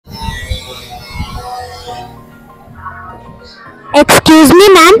Excuse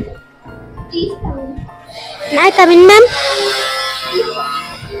me, ma'am. Please come in. May I come in, ma'am?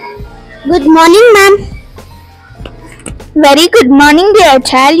 Good morning, ma'am. Very good morning, dear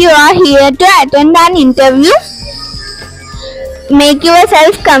child. You are here to attend an interview. Make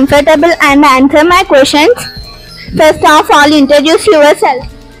yourself comfortable and answer my questions. First of all, introduce yourself.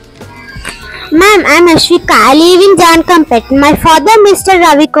 Ma'am, I am Ashwika. I live in Jankampet. My father, Mr.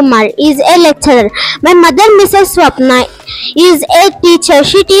 Ravi Kumar, is a lecturer. My mother, Mrs. Swapna, is a teacher.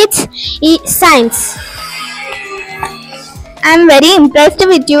 She teaches science. I am very impressed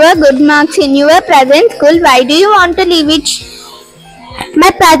with your good marks in your present school. Why do you want to leave it? My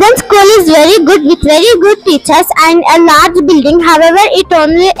present school is very good with very good teachers and a large building. However, it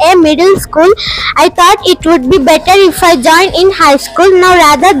only a middle school. I thought it would be better if I joined in high school now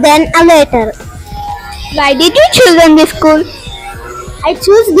rather than later. Why did you choose in this school? I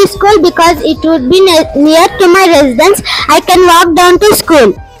choose this school because it would be near to my residence. I can walk down to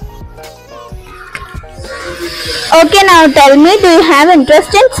school. Okay, now tell me, do you have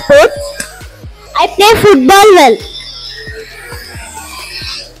interest in sports? I play football well.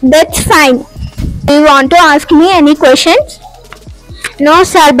 That's fine. Do you want to ask me any questions? No,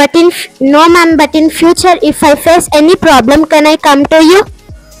 sir, but in future, if I face any problem, can I come to you?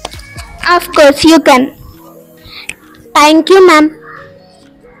 Of course, you can. Thank you, ma'am.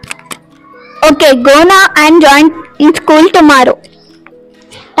 Okay, go now and join in school tomorrow.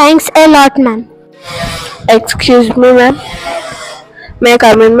 Thanks a lot, ma'am. Excuse me, ma'am. May I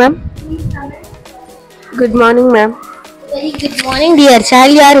come in, ma'am? Good morning, ma'am. Very good morning, dear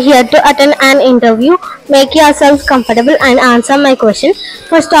child. You are here to attend an interview. Make yourself comfortable and answer my question.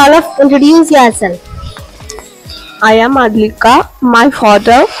 First of all, introduce yourself. I am Adlika. My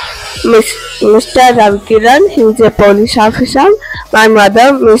father, Mr. Ravikiran, he is a police officer. My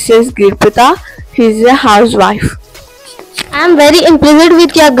mother, Mrs. Girpita, he is a housewife. I am very impressed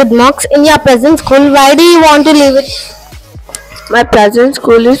with your good marks in your present school. Why do you want to leave it? My present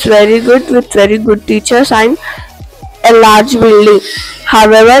school is very good with very good teachers and a large building.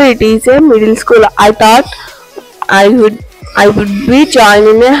 However, it is a middle school. I thought I would be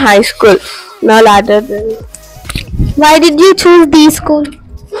joining a high school. No later than. Why did you choose this school?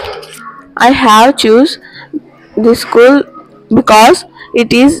 I have choose this school because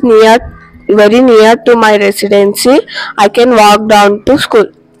it is very near to my residency. I can walk down to school.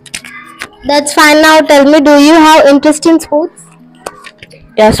 That's fine. Now tell me, do you have interest in sports?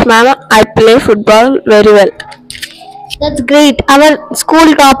 Yes, ma'am. I play football very well. That's great. Our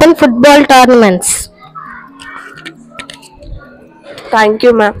school top in football tournaments. Thank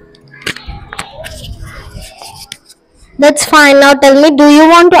you, ma'am. That's fine. Now tell me, do you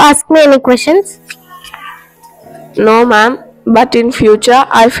want to ask me any questions? No, ma'am. But in future,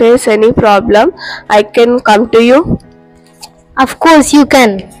 I face any problem, I can come to you. Of course, you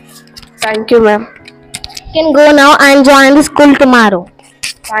can. Thank you, ma'am. You can go now and join the school tomorrow.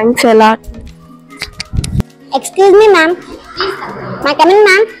 Thanks a lot. Excuse me, ma'am. May I come in,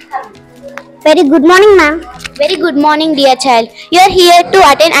 ma'am? Very good morning, ma'am. Very good morning, dear child. You are here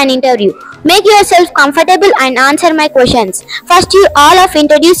to attend an interview. Make yourself comfortable and answer my questions. First, you all of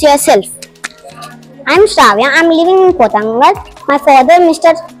introduce yourself. I am Shravya. I am living in Potangal. My father,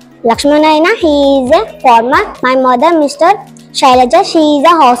 Mr. Lakshmanayana, he is a farmer. My mother, Mr. Shailaja, she is a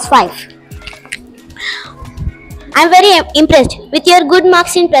housewife. I am very impressed with your good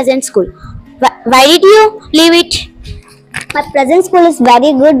marks in present school. Why did you leave it? My present school is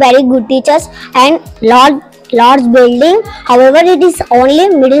very good teachers and large building. However, it is only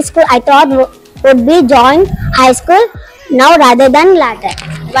middle school. I thought would be joined high school now rather than later.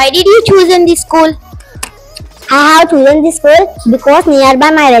 Why did you choose in this school? I have chosen this school because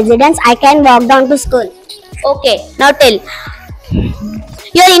nearby my residence I can walk down to school. Okay, now tell.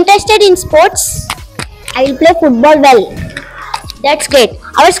 You are interested in sports? I will play football well. That's great.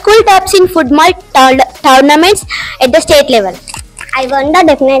 Our school tops in football tournaments at the state level. I wonder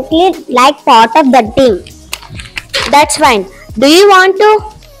definitely like part of that team. That's fine. Do you want to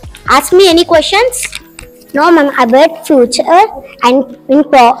ask me any questions? No, ma'am. About future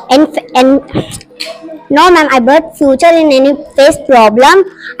about future in any face problem,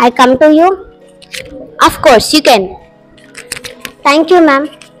 I come to you. Of course, you can. Thank you, ma'am.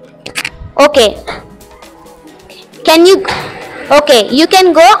 Okay. You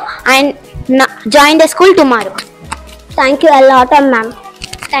can go and join the school tomorrow. Thank you a lot, ma'am.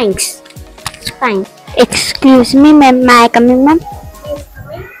 Thanks. Excuse me, ma'am. May I come in, ma'am?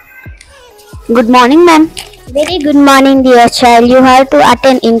 Good morning, ma'am. Very good morning, dear child. You have to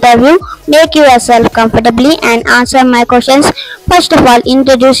attend interview. Make yourself comfortably and answer my questions. First of all,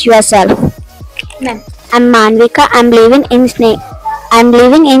 introduce yourself. Ma'am, I'm Manvika. I'm living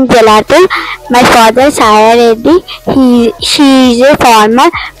in Jalarpur. My father is Reddy. She is a farmer.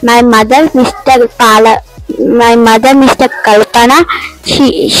 My mother Mr. Pala. My mother Mr. Kalpana.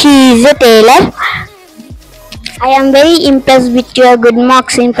 She is a tailor. I am very impressed with your good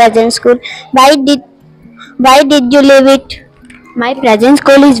marks in present school. Why did you leave it? My present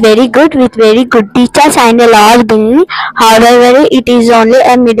school is very good with very good teachers and a large building. However, it is only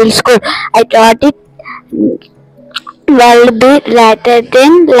a middle school. I thought it will be later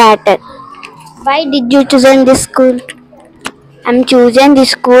than later. Why did you choose this school? I'm choosing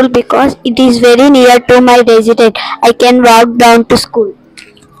this school because it is very near to my residence. I can walk down to school.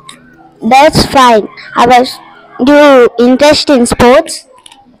 That's fine. Do you interest in sports?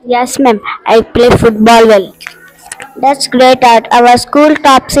 Yes, ma'am. I play football well. That's great art. Our school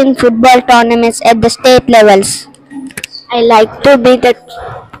tops in football tournaments at the state levels. I like to be the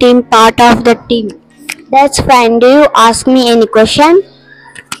team part of the team. That's fine. Do you ask me any question?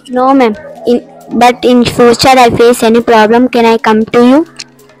 No, ma'am. But in future I face any problem, can I come to you?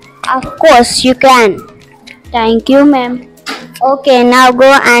 Of course you can. Thank you, ma'am. Okay, now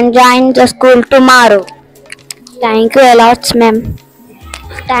go and join the school tomorrow. Thank you a lot, ma'am.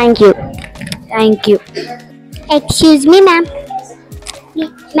 Thank you. Thank you. Excuse me, ma'am. May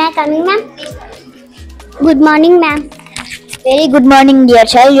I come in, ma'am? Good morning, ma'am. Very good morning, dear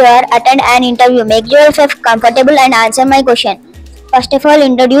child. You are attend an interview. Make yourself comfortable and answer my question. First of all,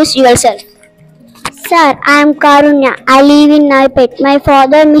 introduce yourself. Sir, I am Karunya. I live in Navipet. My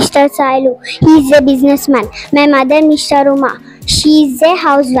father, Mr. Sailu, he is a businessman. My mother, Mr. Ruma, she is a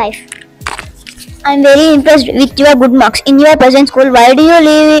housewife. I am very impressed with your good marks in your present school. Why do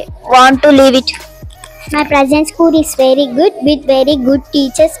you want to leave it? My present school is very good with very good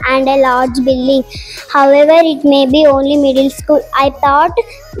teachers and a large building. However, it may be only middle school. I thought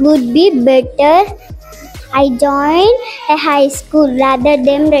would be better I joined a high school rather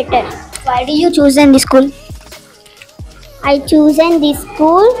than better. Why do you choose this school? I chosen this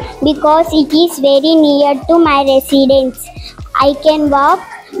school because it is very near to my residence. I can walk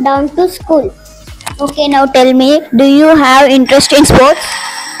down to school. Okay, now tell me, do you have interest in sports?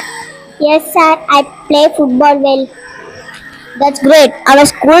 Yes, sir. I play football well. That's great. Our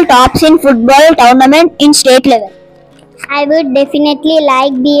school tops in football tournament in state level. I would definitely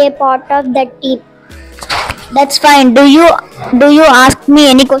like be a part of the team. That's fine. Do you ask me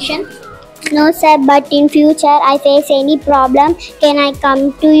any question? No, sir. But in future, I face any problem, can I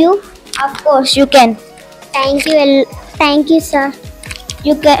come to you? Of course, you can. Thank you. Thank you, sir.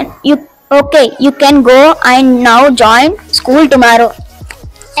 You can go and now join school tomorrow.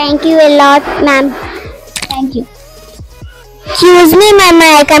 Thank you a lot, ma'am. Thank you. Excuse me, ma'am.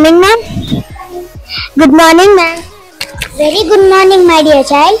 May I come in, ma'am? Good morning, ma'am. Very good morning, my dear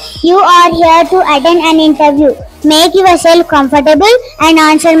child. You are here to attend an interview. Make yourself comfortable and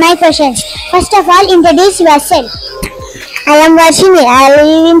answer my questions. First of all, introduce yourself. I am Varshini. I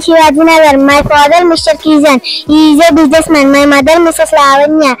live in Shivajinagar. My father, Mr. Kizan, he is a businessman. My mother, Mrs.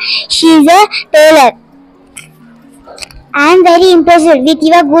 Lavanya, she is a tailor. I am very impressed with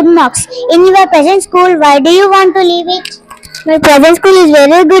your good marks. In your present school, why do you want to leave it? My present school is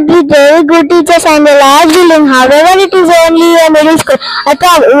very good with very good teachers and a large building. However, it is only a middle school. I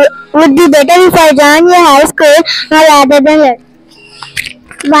thought it would be better if I join a high school rather than that.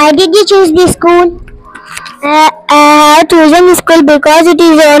 Why did you choose this school? I have chosen this school because it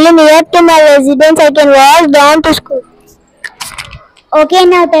is only near to my residence. I can walk down to school. Okay,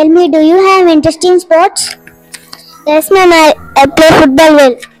 now tell me, do you have interest in sports? Yes, ma'am. I play football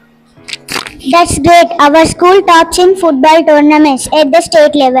well. That's great. Our school tops in football tournaments at the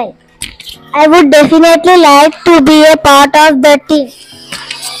state level. I would definitely like to be a part of the team.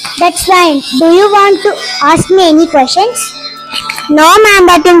 That's fine. Do you want to ask me any questions? No, ma'am,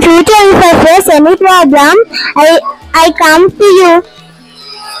 but in future if I face any problem, I come to you.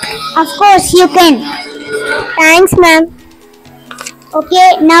 Of course, you can. Thanks, ma'am.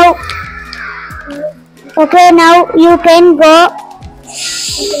 Okay, now you can go.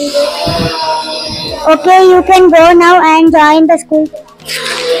 Okay, you can go now and join the school.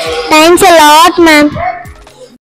 Thanks a lot, ma'am.